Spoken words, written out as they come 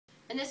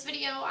In this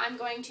video, I'm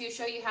going to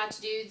show you how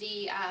to do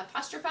the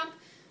posture pump.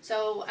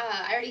 So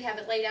I already have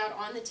it laid out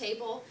on the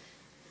table.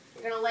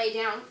 You're going to lay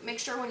down. Make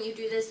sure when you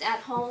do this at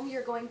home,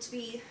 you're going to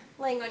be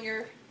laying on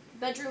your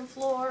bedroom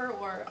floor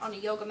or on a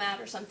yoga mat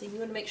or something. You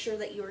want to make sure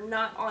that you are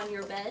not on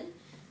your bed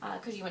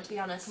because you want to be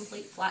on a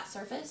complete flat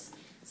surface.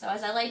 So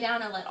as I lay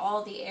down, I let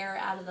all the air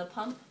out of the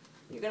pump.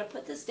 You're going to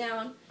put this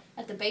down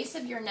at the base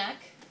of your neck,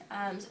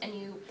 and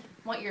you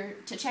want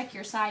to check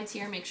your sides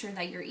here. Make sure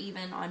that you're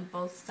even on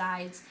both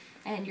sides,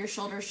 and your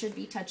shoulders should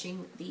be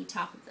touching the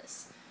top of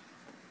this.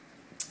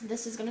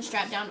 This is going to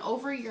strap down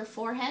over your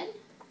forehead,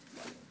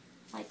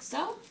 like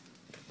so.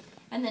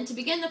 And then to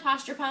begin the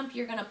posture pump,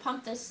 you're going to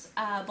pump this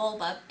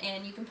bulb up,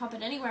 and you can pump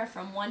it anywhere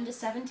from 1 to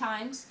 7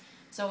 times.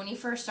 So when you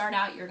first start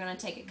out, you're going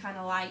to take it kind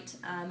of light,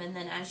 and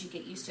then as you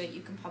get used to it,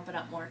 you can pump it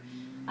up more.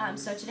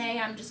 So today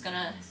I'm just going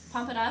to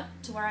pump it up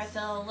to where I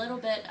feel a little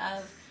bit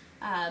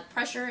of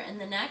pressure in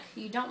the neck.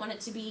 You don't want it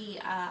to be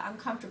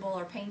uncomfortable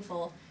or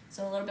painful,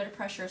 so a little bit of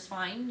pressure is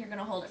fine. You're going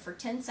to hold it for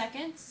 10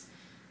 seconds,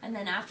 and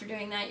then after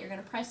doing that, you're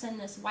going to press in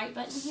this white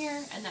button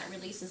here, and that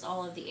releases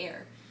all of the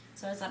air.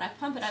 So as I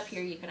pump it up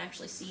here, you can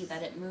actually see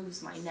that it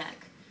moves my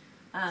neck.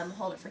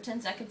 Hold it for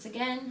 10 seconds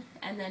again,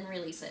 and then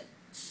release it.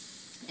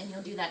 And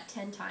you'll do that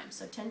 10 times,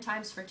 so 10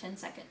 times for 10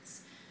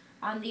 seconds.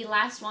 On the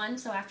last one,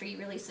 so after you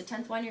release the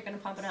 10th one, you're going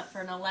to pump it up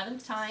for an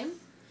 11th time.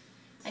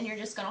 And you're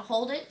just going to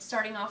hold it,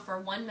 starting off for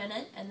 1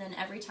 minute, and then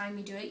every time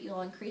you do it,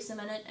 you'll increase a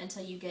minute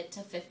until you get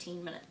to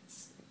 15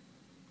 minutes.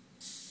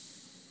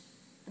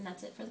 And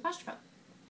that's it for the posture pump.